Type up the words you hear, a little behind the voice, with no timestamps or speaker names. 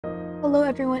Hello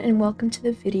everyone and welcome to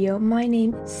the video. My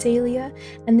name is Zaelea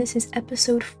and this is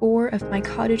episode 4 of my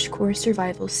Cottagecore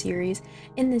survival series.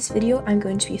 In this video I'm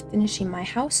going to be finishing my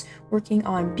house, working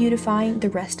on beautifying the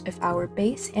rest of our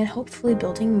base, and hopefully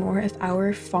building more of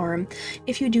our farm.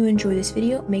 If you do enjoy this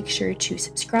video, make sure to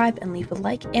subscribe and leave a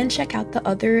like and check out the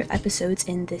other episodes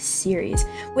in this series.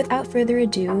 Without further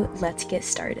ado, let's get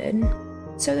started.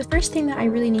 So the first thing that I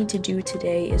really need to do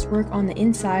today is work on the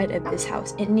inside of this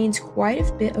house. It needs quite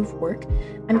a bit of work.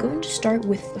 I'm going to start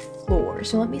with the floor.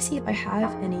 So let me see if I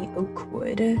have any oak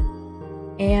wood.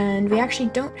 And we actually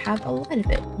don't have a lot of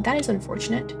it. That is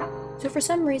unfortunate. So for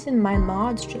some reason my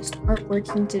mods just aren't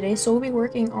working today. So we'll be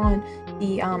working on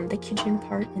the kitchen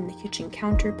part and the kitchen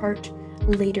counter part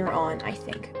later on, I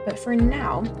think. But for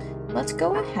now, let's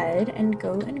go ahead and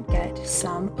get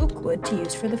some oak wood to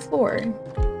use for the floor.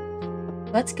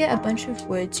 Let's get a bunch of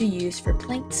wood to use for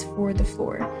planks for the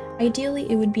floor.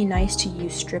 Ideally, it would be nice to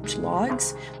use stripped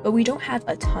logs, but we don't have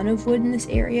a ton of wood in this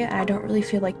area, and I don't really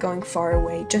feel like going far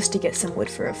away just to get some wood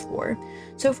for a floor.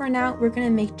 So for now, we're gonna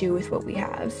make do with what we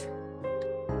have.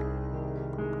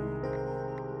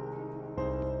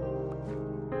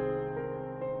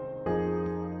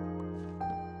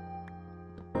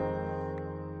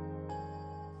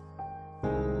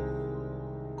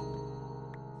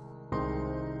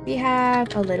 We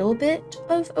have a little bit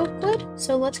of oak wood,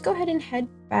 so let's go ahead and head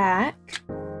back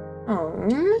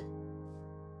home.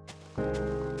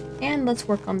 And let's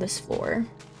work on this floor.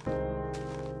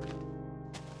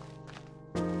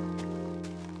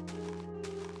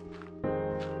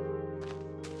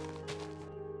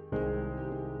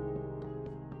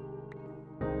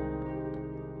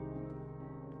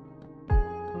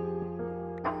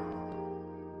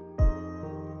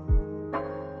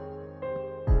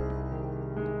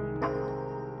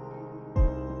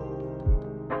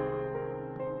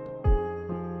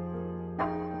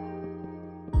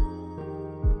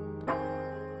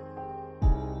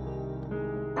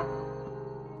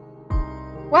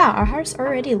 Wow, our house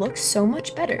already looks so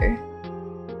much better.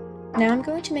 Now I'm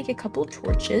going to make a couple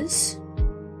torches.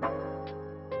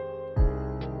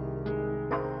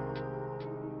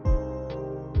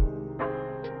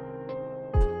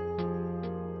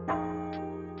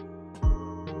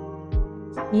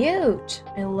 Cute!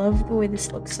 I love the way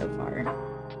this looks so far.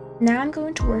 Now I'm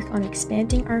going to work on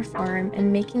expanding our farm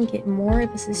and making it more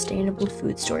of a sustainable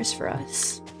food source for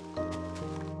us.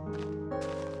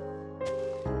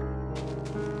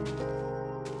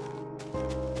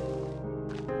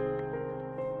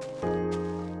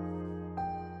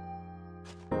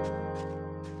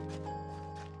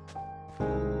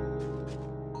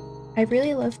 I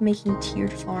really love making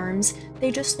tiered farms.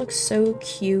 They just look so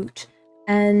cute,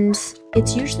 and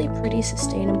it's usually pretty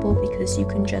sustainable because you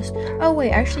can just— oh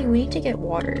wait, actually we need to get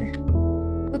water.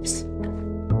 Oops.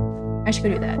 I should go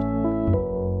do that.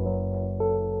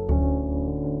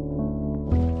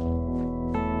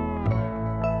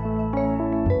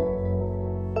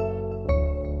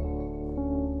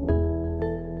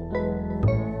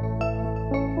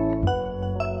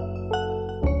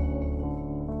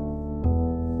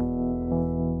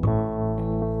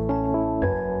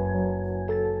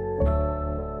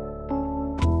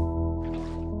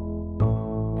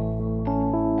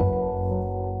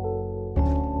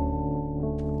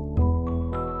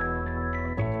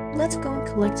 Let's go and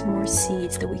collect more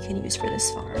seeds that we can use for this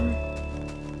farm.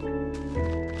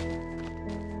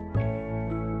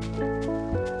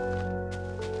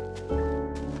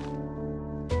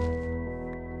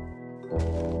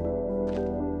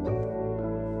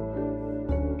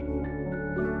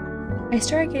 I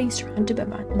started getting surrounded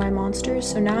by my monsters,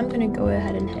 so now I'm gonna go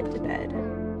ahead and head to bed.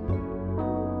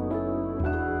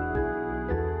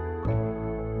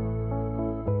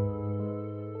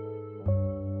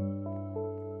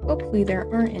 Hopefully there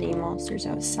aren't any monsters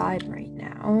outside right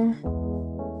now.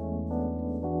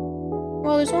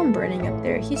 Well, there's one burning up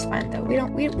there. He's fine though. We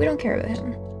don't care about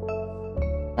him.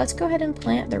 Let's go ahead and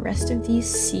plant the rest of these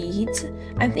seeds.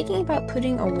 I'm thinking about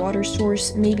putting a water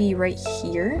source maybe right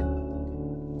here.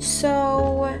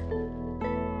 So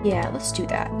yeah, let's do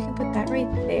that. We can put that right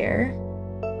there.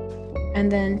 And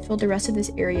then fill the rest of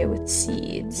this area with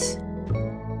seeds.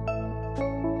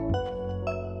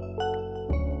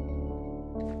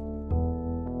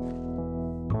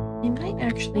 I might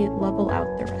actually level out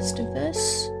the rest of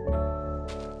this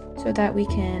so that we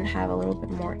can have a little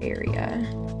bit more area.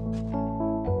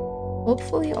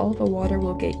 Hopefully all the water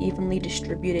will get evenly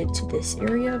distributed to this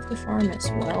area of the farm as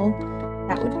well.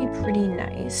 That would be pretty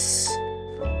nice.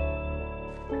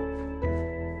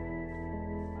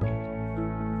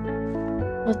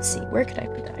 Let's see, where could I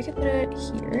put that? I could put it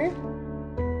here.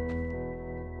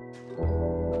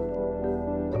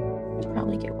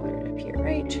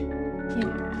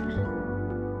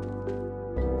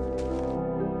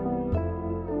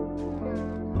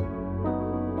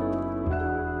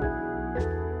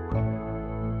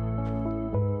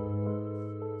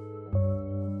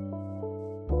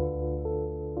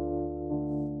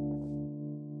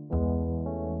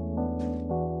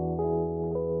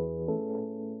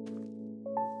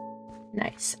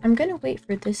 Nice. I'm gonna wait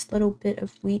for this little bit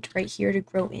of wheat right here to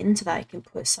grow in so that I can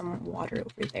put some water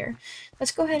over there.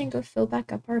 Let's go ahead and go fill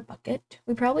back up our bucket.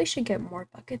 We probably should get more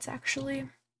buckets, actually.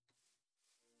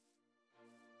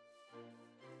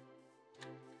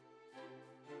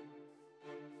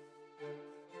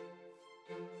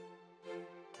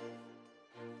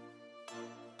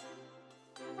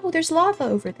 Oh, there's lava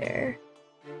over there.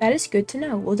 That is good to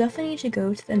know. We'll definitely need to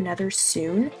go to the Nether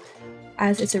soon,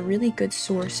 as it's a really good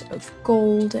source of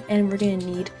gold, and we're gonna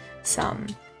need some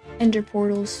ender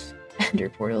portals,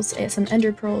 some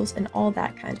ender pearls, and all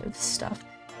that kind of stuff.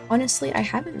 Honestly, I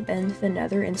haven't been to the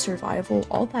Nether in survival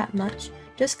all that much,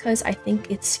 just because I think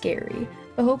it's scary,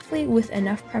 but hopefully with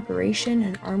enough preparation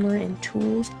and armor and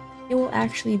tools, it will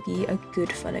actually be a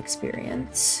good fun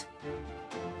experience.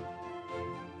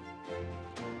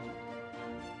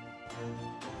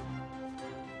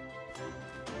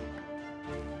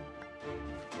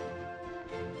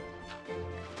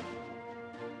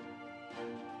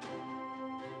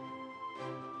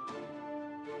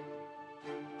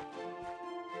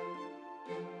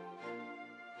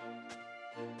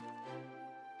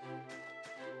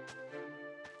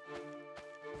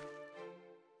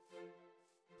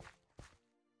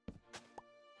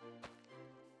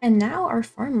 And now our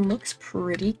farm looks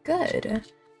pretty good.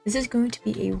 This is going to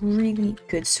be a really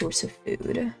good source of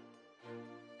food.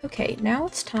 Okay, now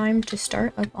it's time to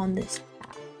start up on this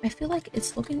path. I feel like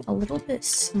it's looking a little bit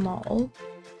small,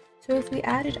 so if we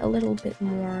added a little bit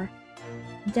more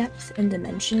depth and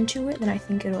dimension to it, then I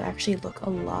think it'll actually look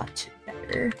a lot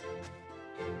better.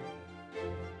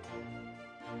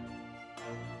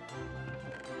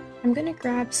 I'm gonna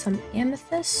grab some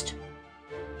amethyst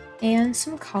and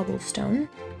some cobblestone,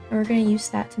 and we're going to use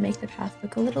that to make the path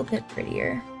look a little bit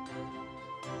prettier.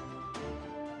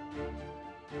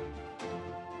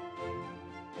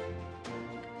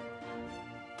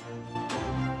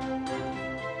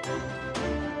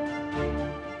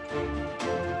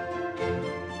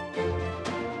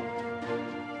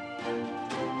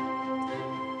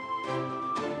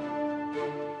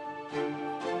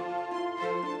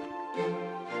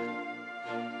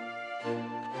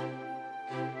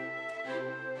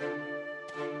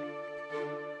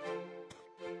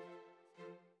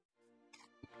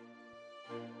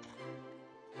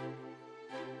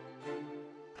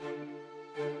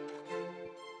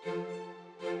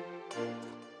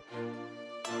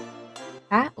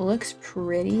 That looks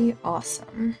pretty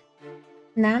awesome.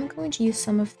 Now I'm going to use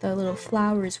some of the little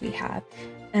flowers we have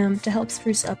to help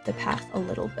spruce up the path a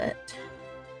little bit.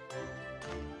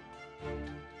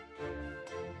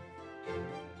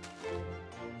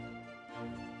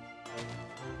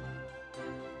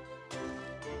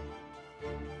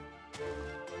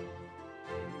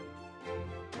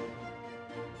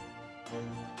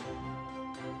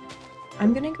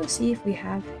 I'm gonna go see if we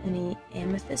have any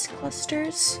amethyst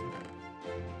clusters.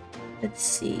 Let's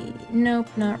see. Nope,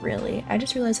 not really. I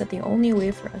just realized that the only way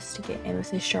for us to get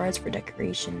amethyst shards for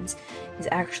decorations is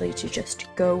actually to just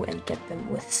go and get them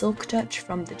with silk touch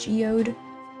from the geode.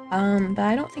 But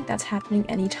I don't think that's happening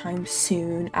anytime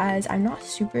soon, as I'm not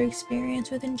super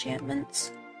experienced with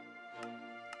enchantments.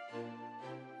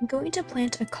 I'm going to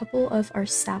plant a couple of our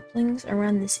saplings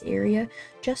around this area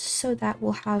just so that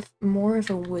we'll have more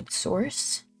of a wood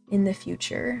source in the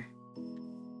future.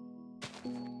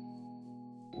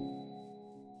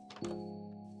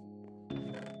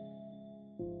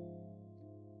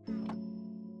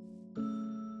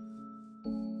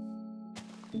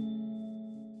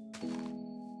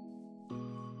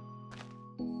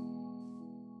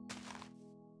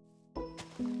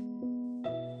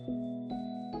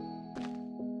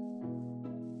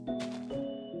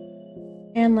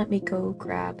 And let me go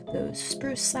grab those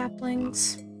spruce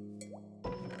saplings.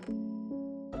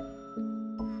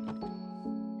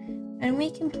 And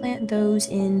we can plant those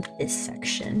in this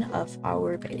section of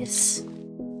our base.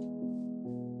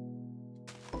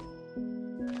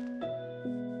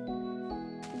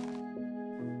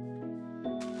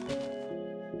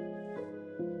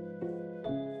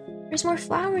 There's more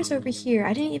flowers over here.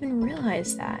 I didn't even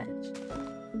realize that.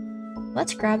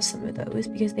 Let's grab some of those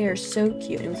because they are so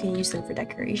cute and we can use them for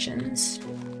decorations.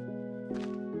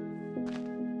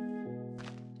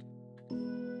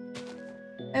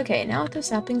 Okay, now that the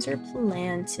saplings are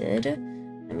planted,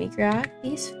 let me grab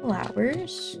these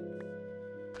flowers.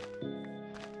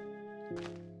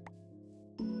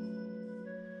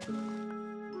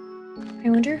 I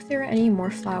wonder if there are any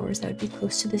more flowers that would be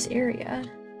close to this area.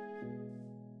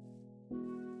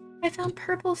 I found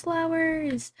purple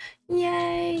flowers!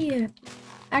 Yay!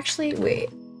 Actually, wait.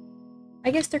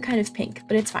 I guess they're kind of pink,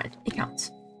 but it's fine. It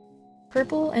counts.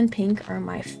 Purple and pink are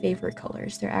my favorite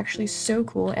colors. They're actually so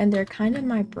cool and they're kind of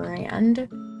my brand.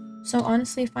 So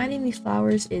honestly, finding these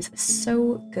flowers is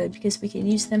so good because we can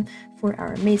use them for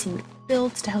our amazing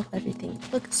builds to help everything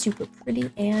look super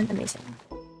pretty and amazing.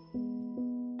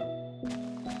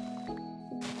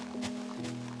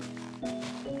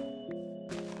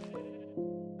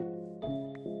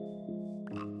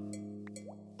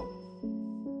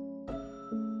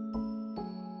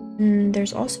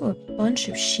 There's also a bunch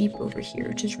of sheep over here,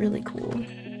 which is really cool.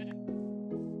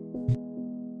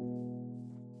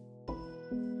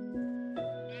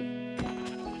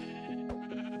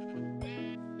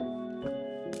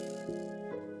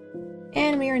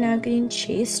 And we are now getting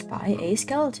chased by a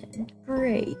skeleton.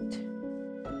 Great.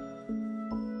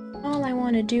 All I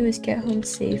want to do is get home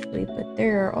safely, but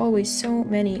there are always so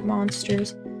many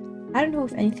monsters. I don't know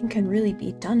if anything can really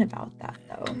be done about that,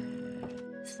 though.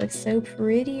 This looks so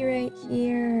pretty right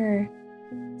here.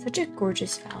 Such a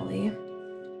gorgeous valley.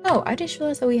 Oh, I just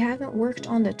realized that we haven't worked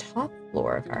on the top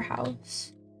floor of our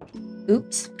house.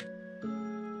 Oops.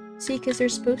 See, because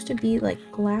there's supposed to be, like,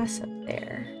 glass up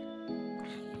there.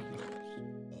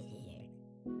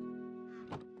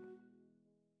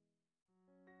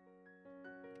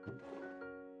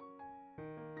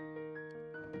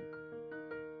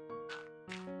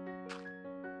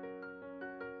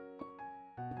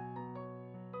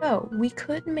 Oh, we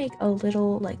could make a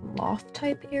little, like, loft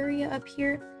type area up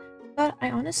here, but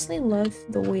I honestly love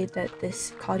the way that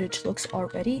this cottage looks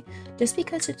already, just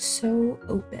because it's so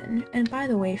open. And by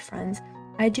the way, friends,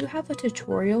 I do have a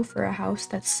tutorial for a house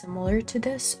that's similar to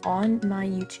this on my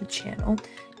YouTube channel.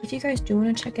 If you guys do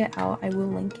want to check it out, I will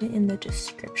link it in the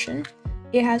description.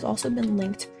 It has also been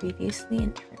linked previously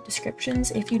in different descriptions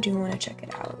if you do want to check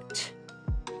it out.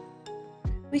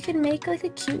 We could make like a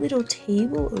cute little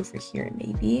table over here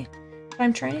maybe, but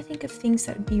I'm trying to think of things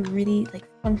that would be really like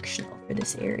functional for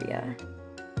this area.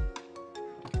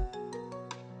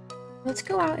 Let's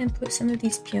go out and put some of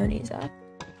these peonies up.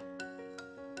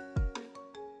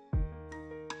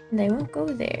 They won't go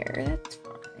there, that's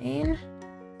fine.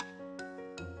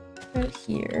 Out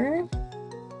here.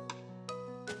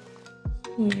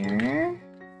 Here.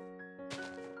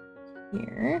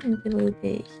 Here, maybe a little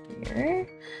bit here.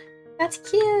 That's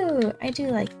cute! I do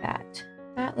like that.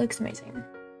 That looks amazing.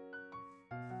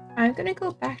 I'm gonna go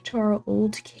back to our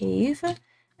old cave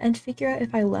and figure out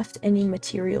if I left any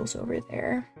materials over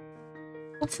there.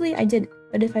 Hopefully I didn't,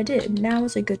 but if I did, now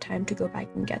is a good time to go back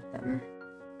and get them.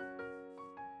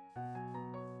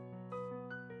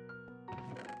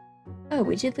 Oh,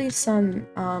 we did leave some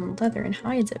leather and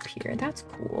hides up here. That's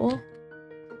cool.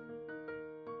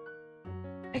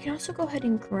 I can also go ahead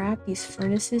and grab these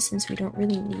furnaces since we don't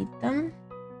really need them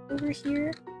over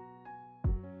here.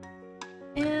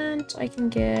 And I can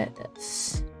get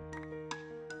this.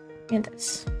 And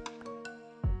this.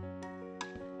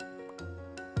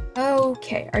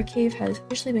 Okay, our cave has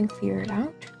officially been cleared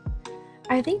out.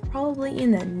 I think probably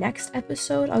in the next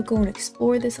episode, I'll go and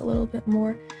explore this a little bit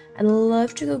more. I'd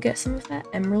love to go get some of that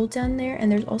emerald down there,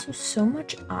 and there's also so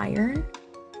much iron.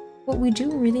 What we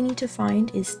do really need to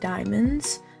find is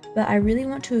diamonds, but I really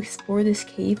want to explore this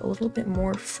cave a little bit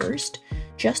more first,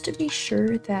 just to be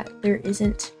sure that there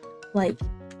isn't, like,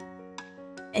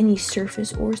 any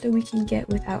surface ores that we can get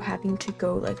without having to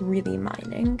go, like, really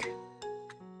mining.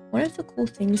 One of the cool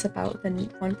things about the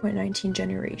 1.19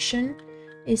 generation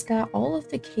is that all of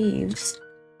the caves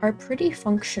are pretty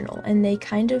functional, and they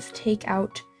kind of take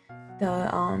out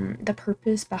the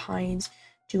purpose behind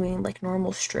doing, like,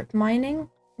 normal strip mining.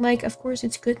 Like, of course,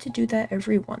 it's good to do that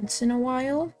every once in a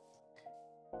while,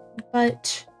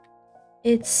 but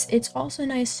it's also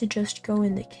nice to just go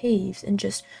in the caves and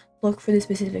just look for the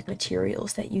specific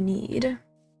materials that you need.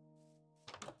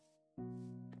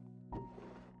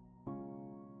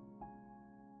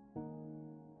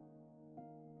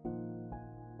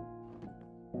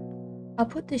 I'll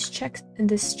put this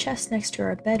chest next to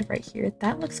our bed right here.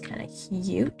 That looks kind of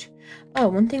cute. Oh,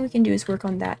 one thing we can do is work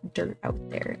on that dirt out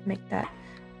there, make that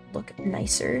look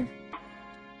nicer.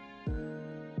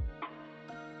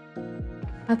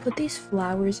 I'll put these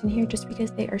flowers in here just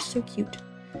because they are so cute,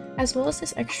 as well as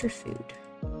this extra food.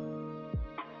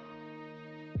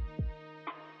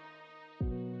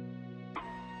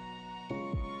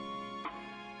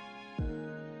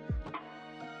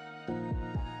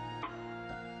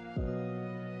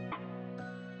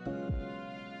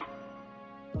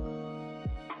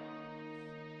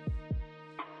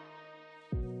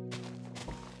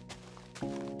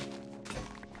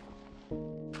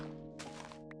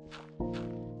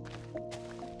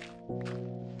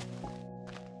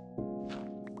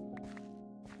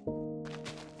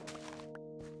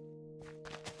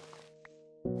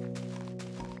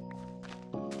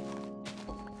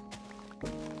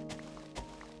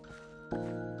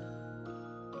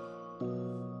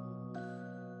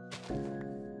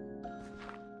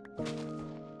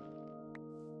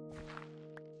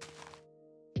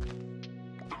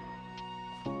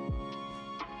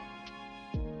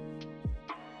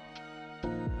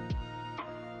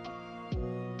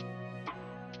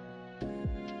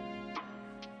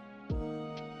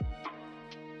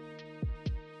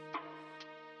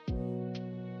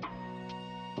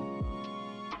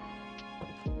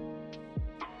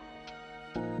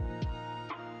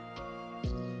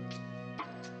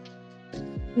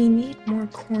 We need more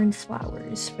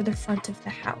cornflowers for the front of the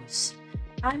house.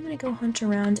 I'm gonna go hunt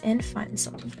around and find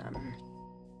some of them.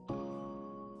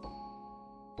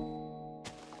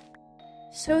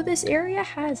 So this area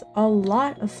has a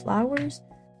lot of flowers,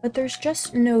 but there's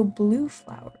just no blue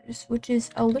flowers, which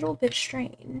is a little bit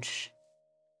strange.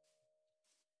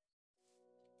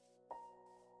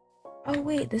 Oh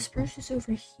wait, the spruce is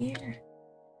over here.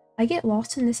 I get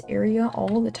lost in this area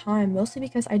all the time, mostly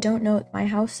because I don't know my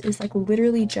house is like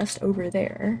literally just over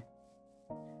there.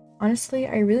 Honestly,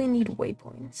 I really need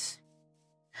waypoints.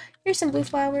 Here's some blue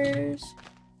flowers.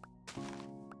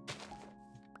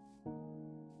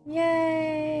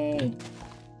 Yay!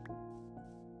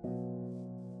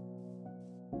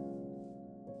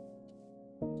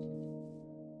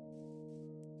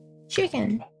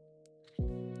 Chicken!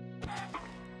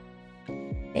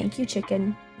 Thank you,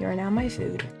 chicken. You are now my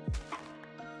food.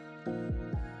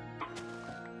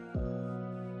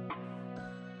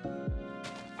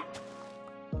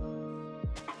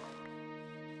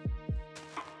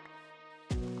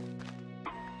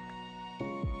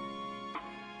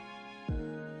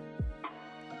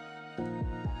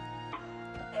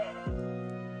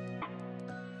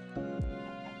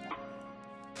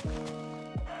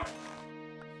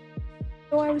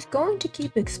 So I was going to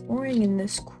keep exploring in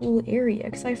this cool area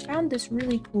because I found this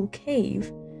really cool cave,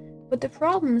 but the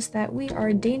problem is that we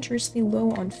are dangerously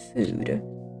low on food.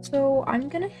 So I'm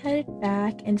gonna head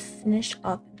back and finish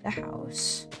up the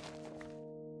house.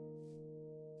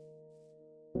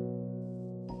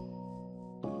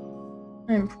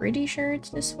 I'm pretty sure it's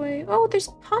this way. Oh, there's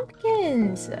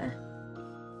pumpkins!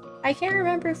 I can't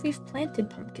remember if we've planted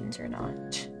pumpkins or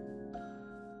not.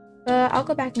 I'll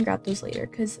go back and grab those later,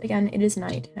 because again, it is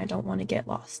night and I don't want to get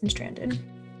lost and stranded.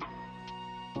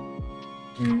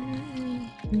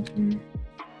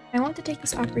 I want to take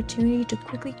this opportunity to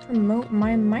quickly promote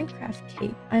my Minecraft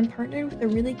cape. I'm partnered with a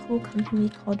really cool company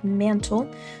called Mantle,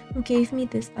 who gave me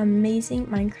this amazing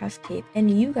Minecraft cape,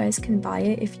 and you guys can buy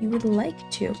it if you would like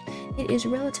to. It is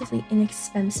relatively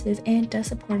inexpensive and does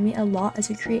support me a lot as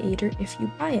a creator if you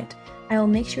buy it. I will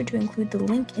make sure to include the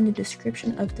link in the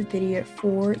description of the video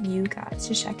for you guys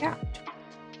to check out.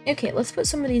 Okay, let's put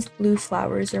some of these blue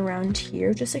flowers around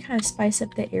here just to kind of spice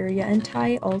up the area and tie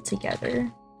it all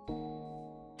together.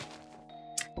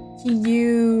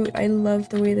 Cute! I love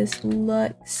the way this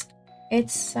looks.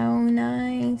 It's so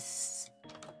nice.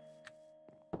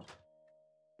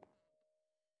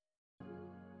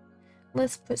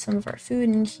 Let's put some of our food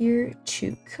in here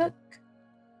to cook.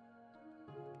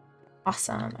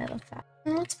 Awesome, I love that.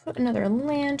 And let's put another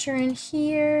lantern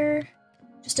here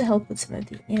just to help with some of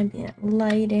the ambient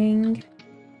lighting.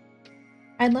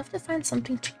 I'd love to find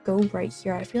something to go right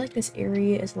here. I feel like this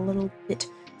area is a little bit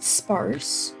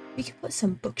sparse. We could put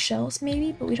some bookshelves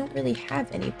maybe, but we don't really have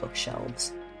any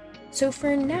bookshelves. So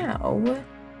for now,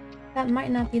 that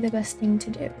might not be the best thing to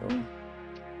do.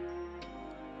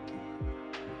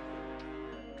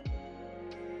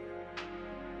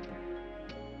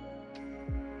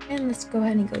 And let's go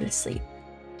ahead and go to sleep.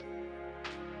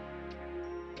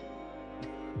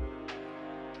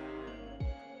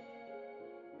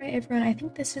 Alright everyone, I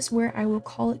think this is where I will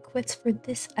call it quits for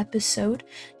this episode.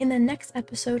 In the next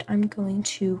episode, I'm going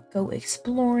to go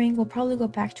exploring. We'll probably go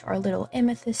back to our little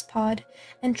amethyst pod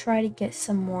and try to get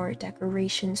some more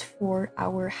decorations for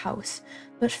our house.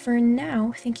 But for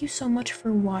now, thank you so much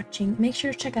for watching. Make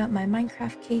sure to check out my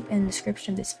Minecraft cape in the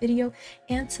description of this video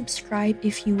and subscribe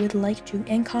if you would like to,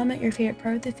 and comment your favorite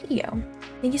part of the video.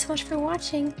 Thank you so much for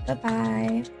watching. Bye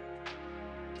bye.